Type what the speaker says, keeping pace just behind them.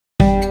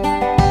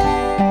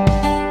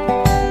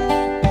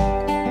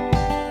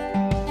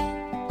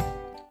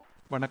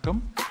வணக்கம்.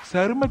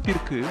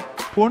 சருமத்திற்கு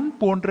பொன்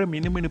போன்ற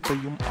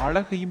மினுமினுப்பையும்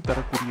அழகையும்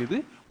தரக்கூடியது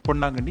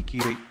பொன்னாங்கண்ணி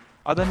கீரை.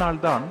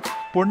 அதனால்தான்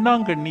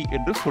பொன்னாங்கண்ணி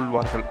என்று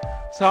சொல்வார்கள்.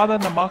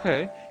 சாதாரணமாக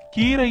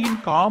கீரையின்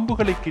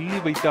காம்புகளை கிள்ளி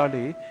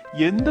வைத்தாலே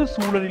எந்த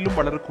சூழலிலும்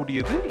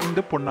வளரக்கூடியது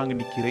இந்த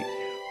பொன்னாங்கண்ணி கீரை.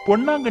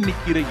 பொன்னாங்கண்ணி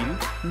கீரையில்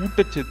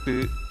ஊட்டச்சத்து,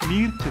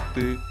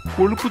 நீர்ச்சத்து,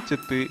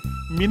 கொழுப்புச்சத்து,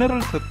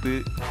 மினரல் சத்து,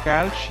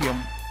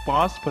 கால்சியம்,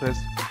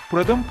 பாஸ்பரஸ்,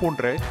 புரதம்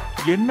போன்ற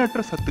எண்ணற்ற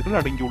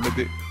சத்துக்கள்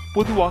அடங்கியுள்ளது.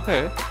 பொதுவாக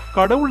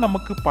கடவுள்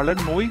நமக்கு பல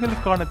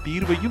நோய்களுக்கான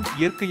தீர்வையும்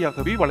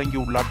இயற்கையாகவே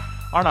வழங்கியுள்ளார்.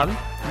 ஆனால்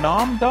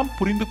நாம் தான்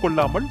புரிந்து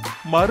கொள்ளாமல்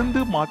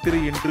மருந்து மாத்திரை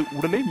என்று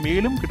உடலை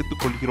மேலும்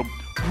கெடுத்துக் கொள்கிறோம்.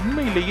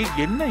 உண்மையிலேயே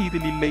என்ன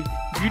இதில் இல்லை?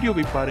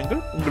 வீடியோவை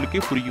பாருங்கள்,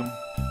 உங்களுக்கே புரியும்.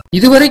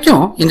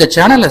 இதுவரைக்கும் இந்த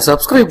சேனலை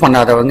சப்ஸ்கிரைப்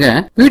பண்ணாதவங்க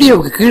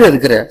வீடியோவுக்கு கீழே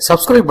இருக்கிற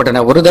சப்ஸ்கிரைப்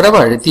பட்டனை ஒரு தடவை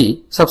அழுத்தி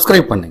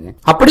சப்ஸ்கிரைப் பண்ணுங்க.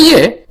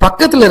 அப்படியே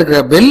பக்கத்துல இருக்கிற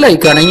பெல்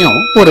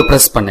ஐக்கானையும் ஒரு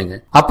பிரஸ் பண்ணுங்க.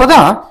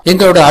 அப்பதான்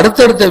எங்களோட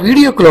அடுத்தடுத்த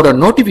வீடியோக்களோட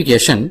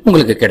நோட்டிபிகேஷன்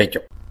உங்களுக்கு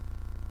கிடைக்கும்.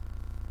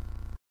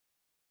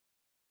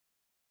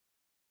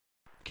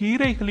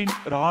 கீரைகளின்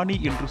ராணி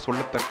என்று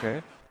சொல்லத்தக்க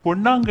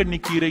பொன்னாங்கண்ணி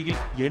கீரையில்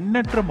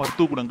எண்ணற்ற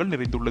மருத்துவ குணங்கள்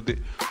நிறைந்துள்ளது.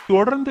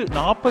 தொடர்ந்து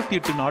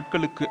 48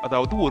 நாட்களுக்கு,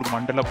 அதாவது ஒரு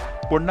மண்டலம்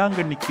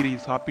பொன்னாங்கண்ணி கீரையை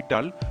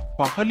சாப்பிட்டால்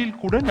பகலில்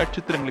கூட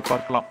நட்சத்திரங்களை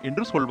பார்க்கலாம்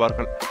என்று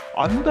சொல்வார்கள்.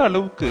 அந்த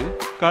அளவுக்கு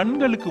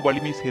கண்களுக்கு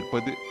வலிமை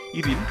சேர்ப்பது.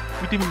 இதில்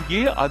விட்டமின்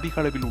ஏ அதிக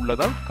அளவில்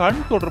உள்ளதால்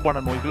கண் தொடர்பான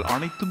நோய்கள்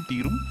அனைத்தும்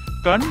தீரும்.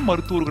 கண்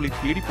மருத்துவர்களை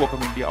தேடி போக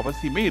வேண்டிய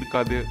அவசியமே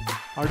இருக்காது.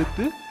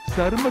 அடுத்து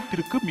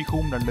சருமத்திற்கு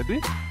மிகவும் நல்லது.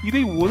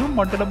 இதை ஒரு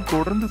மண்டலம்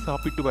தொடர்ந்து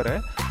சாப்பிட்டு வர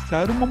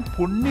சருமம்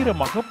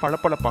பொன்னிறமாக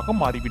பளபளப்பாக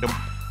மாறிவிடும்.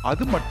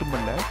 அது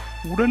மட்டுமல்ல,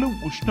 உடலும்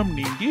உஷ்ணம்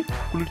நீங்கி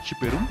குளிர்ச்சி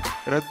பெறும்,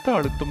 இரத்த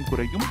அழுத்தம்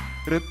குறையும்,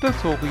 இரத்த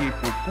சோகையை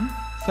போக்கும்,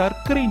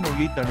 சர்க்கரை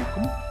நோயை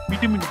தணிக்கும்,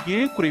 விட்டமின் ஏ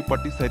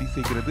குறைபாட்டை சரி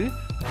செய்கிறது,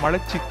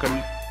 மலச்சிக்கல்,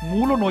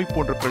 மூல நோய்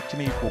போன்ற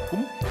பிரச்சனையை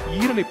போக்கும்,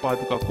 ஈரலை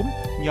பாதுகாக்கும்,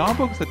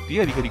 ஞாபக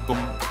சக்தியை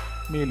அதிகரிக்கும்.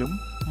 மேலும்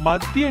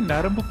மத்திய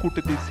நரம்பு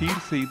கூட்டத்தை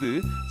சீர் செய்து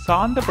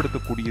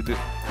சாந்தப்படுத்தக்கூடியது.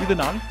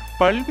 இதனால்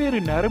பல்வேறு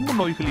நரம்பு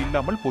நோய்கள்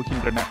இல்லாமல்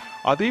போகின்றன.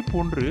 அதே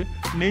போன்று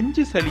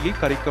நெஞ்சு சளியை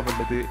கரைக்க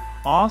வல்லது,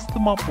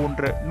 ஆஸ்துமா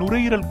போன்ற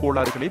நுரையீரல்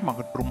கோளாறுகளை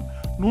அகற்றும்,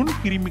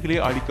 நுண்கிருமிகளை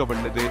அழிக்க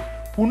வல்லது,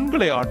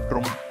 புண்களை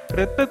ஆற்றும்,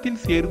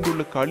 இரத்தத்தில்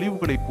சேர்ந்துள்ள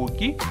கழிவுகளை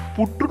போக்கி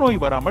புற்றுநோய்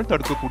வராமல்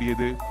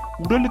தடுக்கக்கூடியது,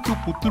 உடலுக்கு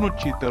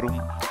புத்துணர்ச்சியை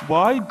தரும்,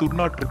 வாய்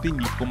துர்நாற்றத்தை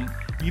நீக்கும்,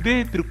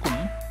 இதயத்திற்கும்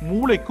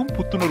மூளைக்கும்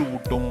புத்துணர்வு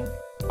ஊட்டும்.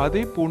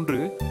 அதே போன்று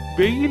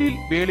வெயிலில்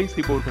வேலை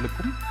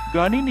செய்பவர்களுக்கும்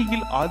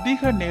கணினியில்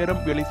அதிக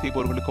நேரம் வேலை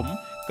செய்பவர்களுக்கும்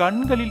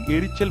கண்களில்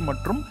எரிச்சல்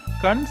மற்றும்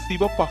கண்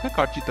சிவப்பாக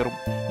காட்சி தரும்.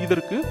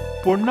 இதற்கு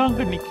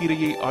பொன்னாங்கண்ணி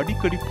கீரையை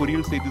அடிக்கடி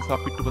பொரியல் செய்து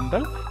சாப்பிட்டு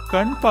வந்தால்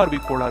கண் பார்வை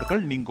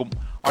கோளாறுகள் நீங்கும்.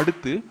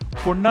 அடுத்து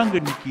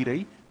பொன்னாங்கண்ணி கீரை,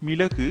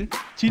 மிளகு,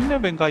 சின்ன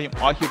வெங்காயம்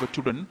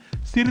ஆகியவற்றுடன்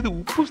சிறிது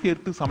உப்பு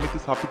சேர்த்து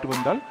சமைத்து சாப்பிட்டு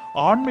வந்தால்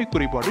ஆண்மை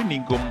குறைபாடு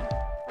நீங்கும்.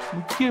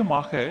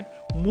 முக்கியமாக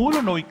மூல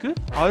நோய்க்கு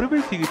அறுவை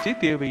சிகிச்சை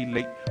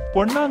தேவையில்லை.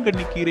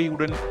 பொன்னாங்கண்ணி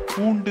கீரையுடன்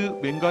பூண்டு,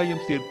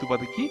 வெங்காயம் சேர்த்து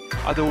வதக்கி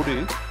அதோடு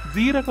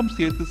சீரகம்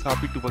சேர்த்து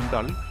சாப்பிட்டு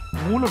வந்தால்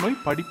மூல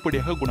நோய்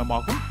படிப்படியாக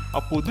குணமாகும்.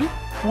 அப்போது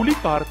புளி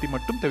காரத்தை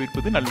மட்டும்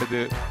தவிர்ப்பது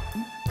நல்லது.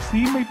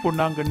 சீமை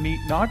பொன்னாங்கண்ணி,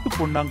 நாட்டு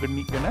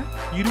பொன்னாங்கண்ணி என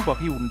இரு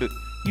வகை உண்டு.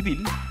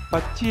 இதில்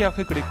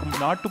பச்சையாக கிடைக்கும்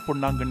நாட்டு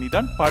பொன்னாங்கண்ணி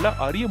தான் பல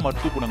அரிய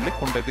மருத்துவ குணங்களை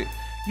கொண்டது.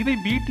 இதை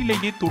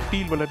வீட்டிலேயே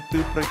தொட்டியில் வளர்த்து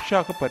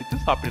ஃப்ரெஷ்ஷாக பறித்து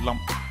சாப்பிடலாம்.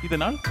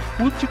 இதனால்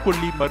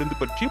பூச்சிக்கொல்லி மருந்து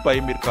பற்றிய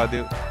பயம் இருக்காது.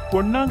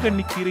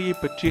 பொன்னாங்கண்ணி கீரையை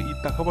பற்றிய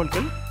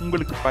இத்தகவல்கள்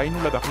உங்களுக்கு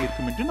பயனுள்ளதாக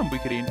இருக்கும் என்று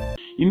நம்புகிறேன்.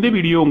 இந்த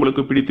வீடியோ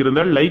உங்களுக்கு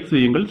பிடித்திருந்தால் லைக்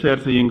செய்யுங்கள்,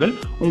 ஷேர் செய்யுங்கள்.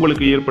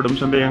 உங்களுக்கு ஏற்படும்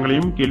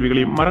சந்தேகங்களையும்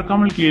கேள்விகளையும்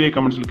மறக்காமல் கீழே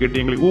கமெண்ட்ஸில்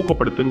கேட்டு எங்களை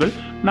ஊக்கப்படுத்துங்கள்.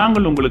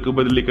 நாங்கள் உங்களுக்கு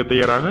பதிலளிக்க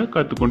தயாராக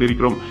காத்துக்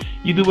கொண்டிருக்கிறோம்.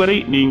 இதுவரை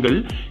நீங்கள்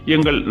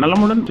எங்கள்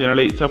நலமுடன்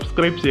சேனலை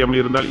சப்ஸ்கிரைப்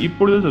செய்யாமல் இருந்தால்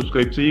இப்பொழுது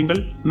சப்ஸ்கிரைப்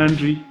செய்யுங்கள்.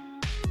 நன்றி.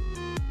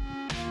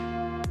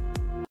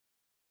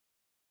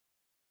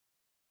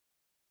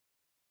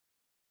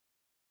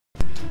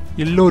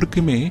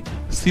 எல்லோருக்குமே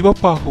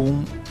சிவப்பாகவும்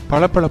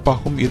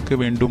பளபளப்பாகவும் இருக்க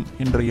வேண்டும்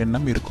என்ற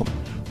எண்ணம் இருக்கும்.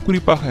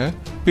 குறிப்பாக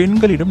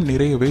பெண்களிடம்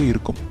நிறையவே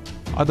இருக்கும்.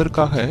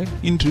 அதற்காக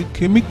இன்று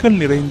கெமிக்கல்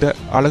நிறைந்த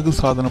அழகு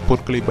சாதன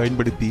பொருட்களை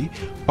பயன்படுத்தி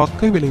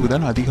பக்க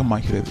விளைவுதான்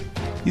அதிகமாகிறது.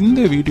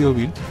 இந்த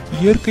வீடியோவில்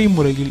இயற்கை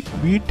முறையில்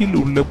வீட்டில்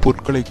உள்ள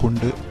பொருட்களை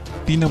கொண்டு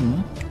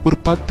தினமும் ஒரு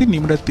 10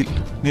 நிமிடத்தில்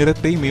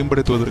நிறத்தை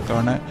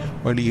மேம்படுத்துவதற்கான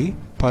வழியை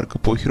பார்க்க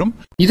போகிறோம்.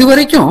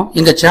 இதுவரைக்கும்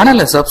இந்த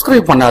சேனலை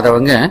சப்ஸ்கிரைப்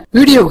பண்ணாதவங்க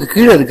வீடியோவுக்கு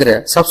கீழே இருக்கிற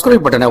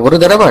சப்ஸ்கிரைப் பட்டனை ஒரு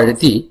தடவை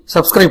அழுத்தி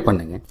சப்ஸ்கிரைப்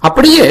பண்ணுங்க.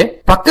 அப்படியே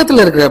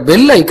பக்கத்துல இருக்கிற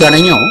பெல்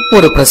ஐக்கானையும்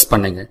ஒரு பிரஸ்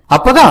பண்ணுங்க.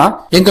 அப்பதான்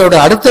எங்களோட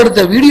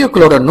அடுத்தடுத்த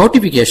வீடியோக்களோட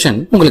நோட்டிபிகேஷன்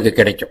உங்களுக்கு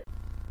கிடைக்கும்.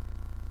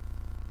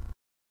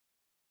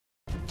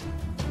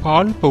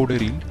 பால்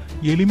பவுடரில்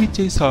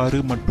எலுமிச்சை சாறு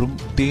மற்றும்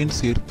தேன்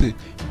சேர்த்து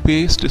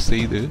பேஸ்ட்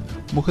செய்து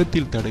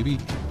முகத்தில் தடவி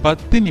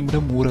 10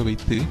 நிமிடம் ஊற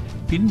வைத்து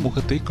பின்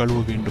முகத்தை கழுவ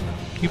வேண்டும்.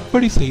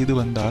 இப்படி செய்து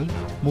வந்தால்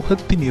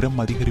முகத்தின் நிறம்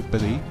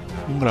அதிகரிப்பதை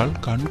உங்களால்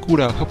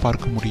கண்கூடாக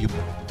பார்க்க முடியும்.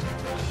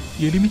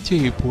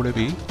 எலுமிச்சையைப்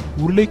போலவே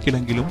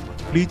உருளைக்கிழங்கிலும்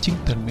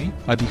ப்ளீச்சிங் தன்மை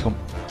அதிகம்.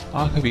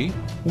 ஆகவே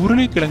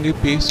உருளைக்கிழங்கை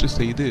பேஸ்ட்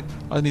செய்து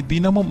அதனை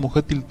தினமும்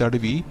முகத்தில்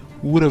தடவி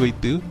ஊற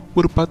வைத்து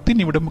ஒரு 10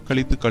 நிமிடம்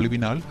கழித்து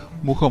கழுவினால்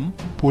முகம்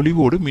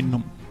பொலிவோடு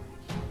மின்னும்.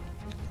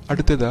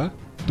 அடுத்ததா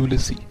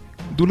துளசி.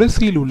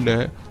 துளசியில் உள்ள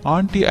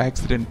ஆன்டி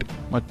ஆக்சிடென்ட்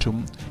மற்றும்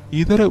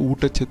இதர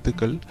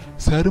ஊட்டச்சத்துக்கள்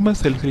சரும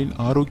செல்களின்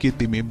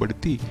ஆரோக்கியத்தை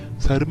மேம்படுத்தி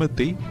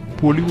சருமத்தை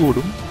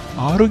பொலிவோடும்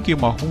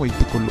ஆரோக்கியமாகவும்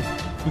வைத்துக்கொள்ளும்.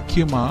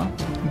 முக்கியமா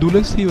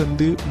துளசி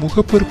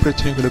முகப்பொரு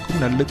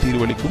பிரச்சனைகளுக்கும் நல்ல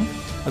தீர்வளிக்கும்.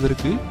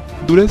 அதற்கு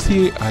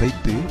துளசியை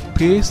அரைத்து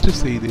பேஸ்ட்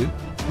செய்து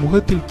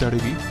முகத்தில்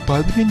தடவி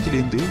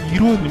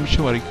 15-20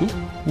 நிமிஷம் வரைக்கும்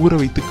ஊற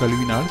வைத்து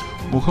கழுவினால்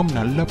முகம்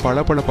நல்ல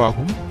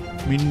பளபளப்பாகவும்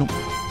மின்னும்.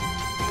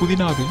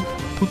 புதினாவில்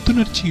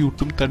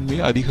புத்துணர்ச்சியூட்டும் தன்மை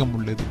அதிகம்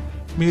உள்ளது.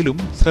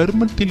 மேலும்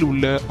சருமத்தில்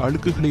உள்ள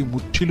அழுக்குகளை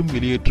முற்றிலும்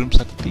வெளியேற்றும்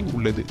சக்தி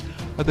உள்ளது.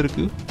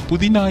 அதற்கு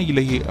புதினா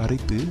இலையை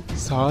அரைத்து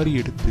சாறு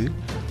எடுத்து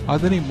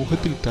அதனை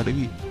முகத்தில்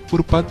தடவி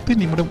ஒரு 10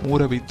 நிமிடம்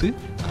ஊற வைத்து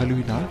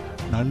கழுவினால்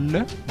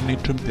நல்ல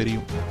முன்னேற்றம்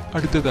தெரியும்.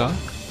 அடுத்ததா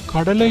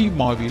கடலை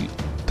மாவில்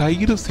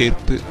தயிர்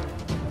சேர்த்து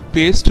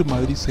பேஸ்ட்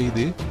மாதிரி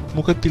செய்து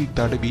முகத்தில்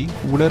தடவி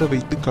உலர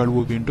வைத்து கழுவ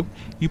வேண்டும்.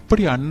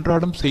 இப்படி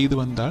அன்றாடம் செய்து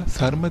வந்தால்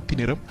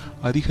சருமத்தின் நிறம்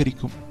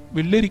அதிகரிக்கும்.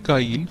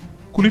 வெள்ளரிக்காயில்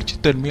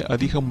குளிர்ச்சித்தன்மை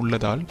அதிகம்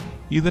உள்ளதால்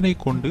இதனை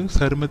கொண்டு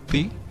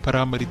சருமத்தை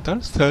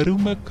பராமரித்தால்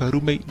சரும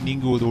கருமை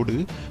நீங்குவதோடு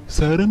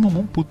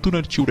சருமமும்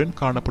புத்துணர்ச்சியுடன்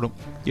காணப்படும்.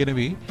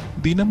 எனவே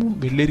தினமும்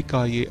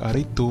வெள்ளரிக்காயை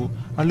அரைத்தோ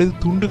அல்லது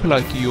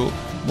துண்டுகளாக்கியோ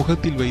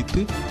முகத்தில் வைத்து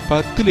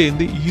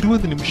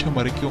 10-20 நிமிஷம்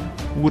வரைக்கும்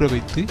ஊற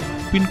வைத்து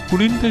பின்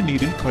குளிர்ந்த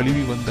நீரில்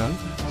கழுவி வந்தால்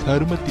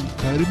சருமத்தின்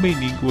கருமை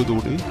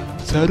நீங்குவதோடு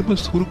சரும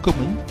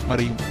சுருக்கமும்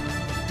மறையும்.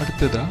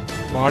 அடுத்ததா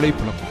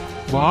வாழைப்பழம்.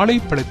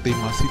 வாழைப்பழத்தை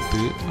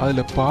மசித்து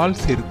அதில்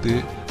பால் சேர்த்து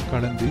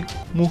கலந்து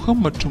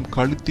முகம் மற்றும்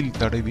கழுத்தில்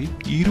தடவி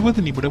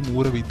 20 நிமிடம்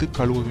ஊற வைத்து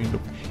கழுவ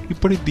வேண்டும்.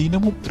 இப்படி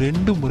தினமும்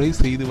 2 முறை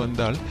செய்து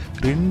வந்தால்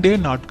 2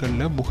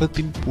 நாட்கள்ல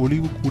முகத்தின்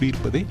பொலிவு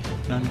கூடியிருப்பதை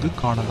நன்கு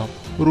காணலாம்.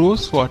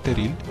 ரோஸ்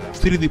வாட்டரில்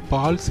சிறிது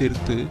பால்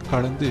சேர்த்து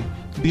கலந்து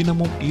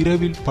தினமும்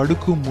இரவில்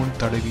படுக்கும் முன்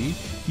தடவி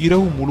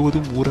இரவு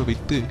முழுவதும் ஊற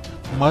வைத்து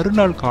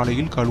மறுநாள்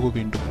காலையில் கழுவ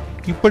வேண்டும்.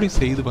 இப்படி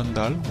செய்து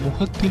வந்தால்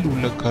முகத்தில்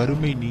உள்ள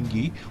கருமை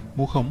நீங்கி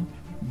முகம்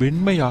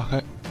வெண்மையாக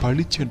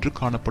பளிச்சென்று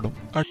காணப்படும்.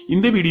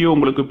 இந்த வீடியோ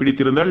உங்களுக்கு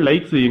பிடித்திருந்தால்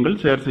லைக் செய்யுங்கள்,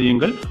 ஷேர்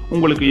செய்யுங்கள்.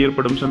 உங்களுக்கு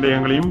ஏற்படும்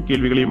சந்தேகங்களையும்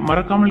கேள்விகளையும்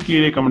மறக்காமல்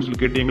கீழே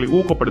கமெண்ட்ஸில் கேட்டு எங்களை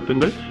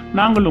ஊக்கப்படுத்துங்கள்.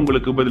 நாங்கள்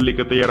உங்களுக்கு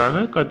பதிலளிக்க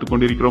தயாராக காத்துக்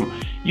கொண்டிருக்கிறோம்.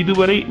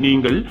 இதுவரை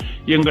நீங்கள்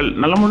எங்கள்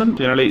நலமுடன்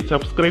சேனலை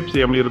சப்ஸ்கிரைப்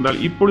செய்யாமல்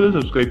இருந்தால் இப்பொழுது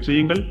சப்ஸ்கிரைப்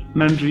செய்யுங்கள்.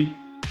 நன்றி.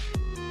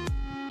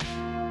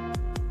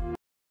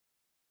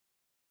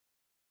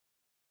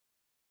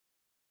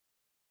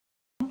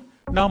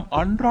 நாம்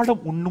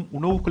அன்றாடம் உண்ணும்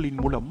உணவுகளின்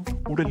மூலம்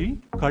உடலில்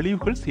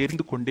கழிவுகள்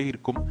சேர்ந்து கொண்டே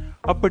இருக்கும்.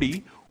 அப்படி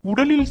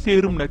உடலில்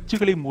சேரும்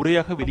நச்சுகளை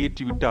முறையாக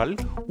வெளியேற்றிவிட்டால்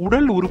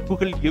உடல்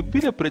உறுப்புகள்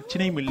எவ்வித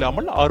பிரச்சனையும்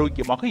இல்லாமல்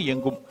ஆரோக்கியமாக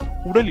இயங்கும்.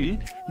 உடலில்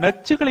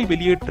நச்சுகளை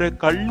வெளியேற்ற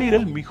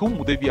கல்லீரல் மிகவும்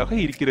உதவியாக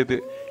இருக்கிறது.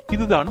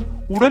 இதுதான்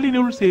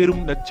உடலினுள்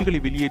சேரும் நச்சுகளை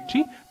வெளியேற்றி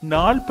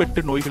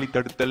நாள்பட்ட நோய்களை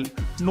தடுத்தல்,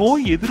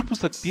 நோய் எதிர்ப்பு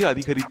சக்தியை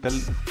அதிகரித்தல்,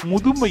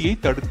 முதுமையை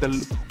தடுத்தல்,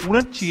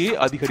 உணர்ச்சியை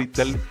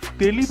அதிகரித்தல்,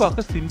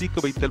 தெளிவாக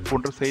சிந்திக்க வைத்தல்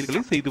போன்ற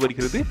செயல்களை செய்து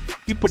வருகிறது.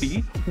 இப்படி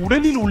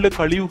உடலில் உள்ள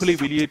கழிவுகளை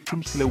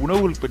வெளியேற்றும் சில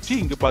உணவுகள் பற்றி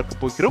இங்கு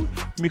பார்க்க போகிறோம்.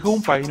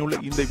 மிகவும் பயனுள்ள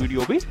இந்த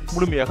வீடியோவை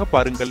முழுமையாக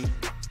பாருங்கள்.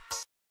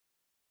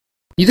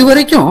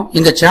 இதுவரைக்கும்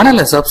இந்த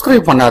சேனலை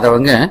சப்ஸ்கிரைப்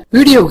பண்ணாதவங்க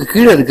வீடியோவுக்கு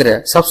கீழே இருக்கிற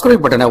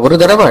சப்ஸ்கிரைப் பட்டனை ஒரு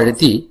தடவை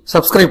அழுத்தி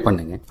சப்ஸ்கிரைப்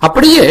பண்ணுங்க.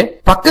 அப்படியே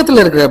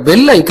பக்கத்துல இருக்கிற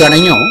பெல்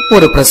ஐக்கானையும்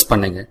ஒரு பிரஸ்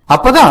பண்ணுங்க.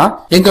 அப்பதான்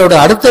எங்களோட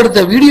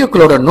அடுத்தடுத்த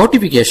வீடியோக்களோட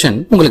நோட்டிபிகேஷன்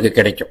உங்களுக்கு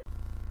கிடைக்கும்.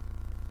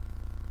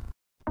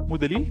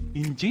 முதலில்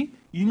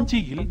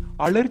இஞ்சியில்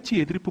அலர்ச்சி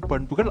எதிர்ப்பு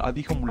பண்புகள்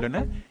அதிகம்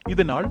உள்ளன.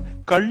 இதனால்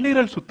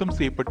கல்லீரல் சுத்தம்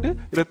செய்யப்பட்டு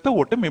இரத்த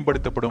ஓட்டம்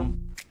மேம்படுத்தப்படும்.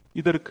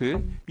 இதற்கு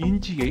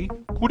இஞ்சியை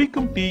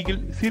குடிக்கும்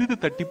டீயில் சிறிது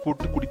தட்டி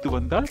போட்டு குடித்து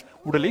வந்தால்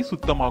உடலை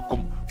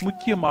சுத்தமாக்கும்.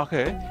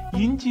 முக்கியமாக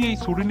இஞ்சியை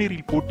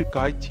சுடுநீரில் போட்டு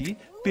காய்ச்சி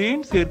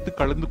தேன் சேர்த்து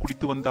கலந்து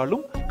குடித்து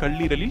வந்தாலும்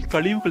கல்லீரலில்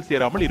கழிவுகள்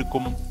சேராமல்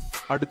இருக்கும்.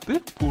 அடுத்து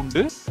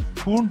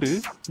பூண்டு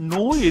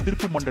நோய்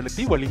எதிர்ப்பு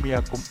மண்டலத்தை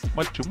வலிமையாக்கும்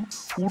மற்றும்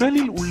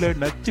உடலில் உள்ள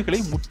நச்சுகளை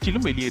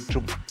முற்றிலும்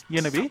வெளியேற்றும்.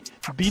 எனவே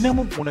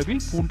தினமும்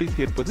உணவில் பூண்டை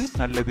சேர்ப்பது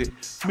நல்லது.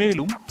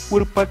 மேலும்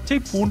ஒரு பச்சை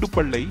பூண்டு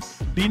பல்லை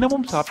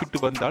தினமும் சாப்பிட்டு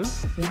வந்தால்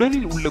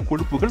உடலில் உள்ள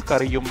கொழுப்புகள்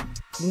கரையும்.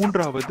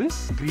 மூன்றாவது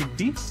கிரீன்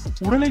டீ.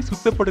 உடலை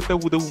சுத்தப்படுத்த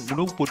உதவும்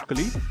உணவுப்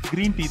பொருட்களில்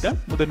கிரீன் டீ தான்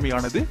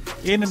முதன்மையானது.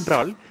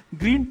 ஏனென்றால்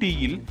கிரீன்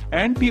டீயில்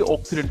ஆன்டி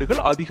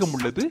ஆக்சிடென்ட்கள் அதிகம்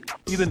உள்ளது.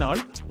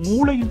 இதனால்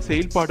மூளையின்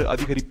செயல்பாடு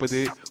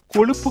அதிகரிப்பது,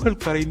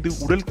 கொழுப்புகள் கரைந்து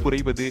உடல்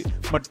குறைவது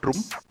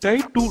மற்றும்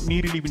டைப் 2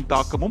 நீரிழிவின்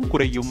தாக்கமும்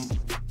குறையும்.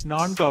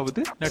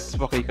 நான்காவது நட்ஸ்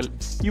வகைகள்.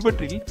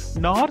 இவற்றில்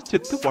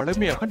நார்ச்சத்து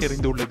வளமையாக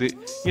நிறைந்துள்ளது.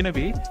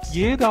 எனவே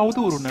ஏதாவது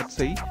ஒரு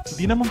நட்ஸை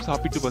தினமும்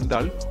சாப்பிட்டு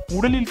வந்தால்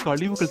உடலில்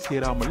கழிவுகள்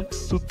சேராமல்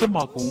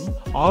சுத்தமாகவும்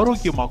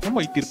ஆரோக்கியமாகவும்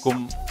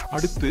வைத்திருக்கும்.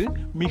 அடுத்து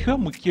மிக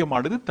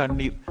முக்கியமானது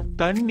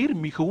தண்ணீர்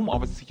மிகவும்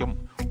அவசியம்.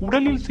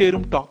 உடலில்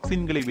சேரும்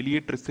டாக்சின்களை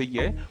வெளியேற்ற செய்ய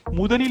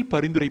முதலில்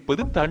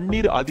பரிந்துரைப்பது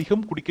தண்ணீர்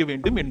அதிகம் குடிக்க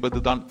வேண்டும்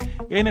என்பதுதான்.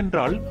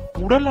 ஏனென்றால்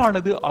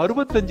உடலானது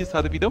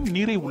 65%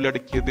 நீரை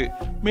உள்ளடக்கியது.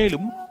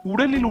 மேலும்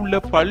உடலில் உள்ள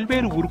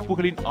பல்வேறு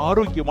உறுப்புகளின்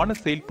ஆரோக்கியமான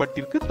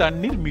செயல்பாட்டிற்கு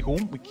தண்ணீர்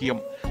மிகவும்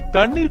முக்கியம்.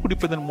 தண்ணீர்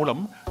குடிப்பதன்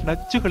மூலம்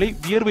நச்சுகளை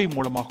வியர்வை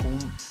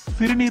மூலமாகவும்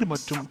சிறுநீர்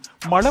மற்றும்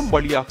மலம்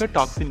வழியாக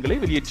டாக்சின்களை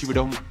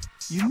வெளியேற்றிவிடும்.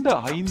 இந்த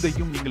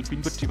 5ஐயும் நீங்கள்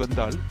பின்பற்றி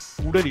வந்தால்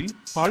உடலில்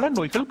பல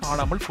நோய்கள்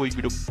காணாமல்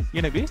போய்விடும்.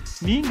 எனவே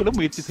நீங்களும்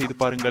முயற்சி செய்து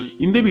பாருங்கள்.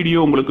 இந்த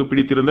வீடியோ உங்களுக்கு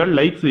பிடித்திருந்தால்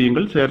லைக்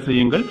செய்யுங்கள், ஷேர்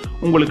செய்யுங்கள்.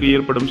 உங்களுக்கு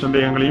ஏற்படும்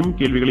சந்தேகங்களையும்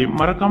கேள்விகளையும்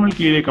மறக்காமல்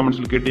கீழே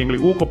கமெண்ட்ஸில் கேட்டு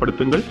எங்களை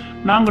ஊக்கப்படுத்துங்கள்.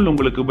 நாங்கள்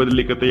உங்களுக்கு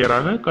பதிலளிக்க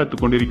தயாராக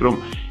காத்துக் கொண்டிருக்கிறோம்.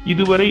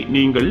 இதுவரை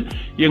நீங்கள்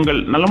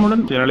எங்கள்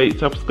நலமுடன் சேனலை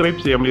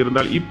சப்ஸ்கிரைப் செய்யாமல்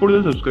இருந்தால்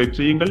இப்பொழுது சப்ஸ்கிரைப்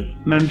செய்யுங்கள்.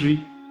 நன்றி.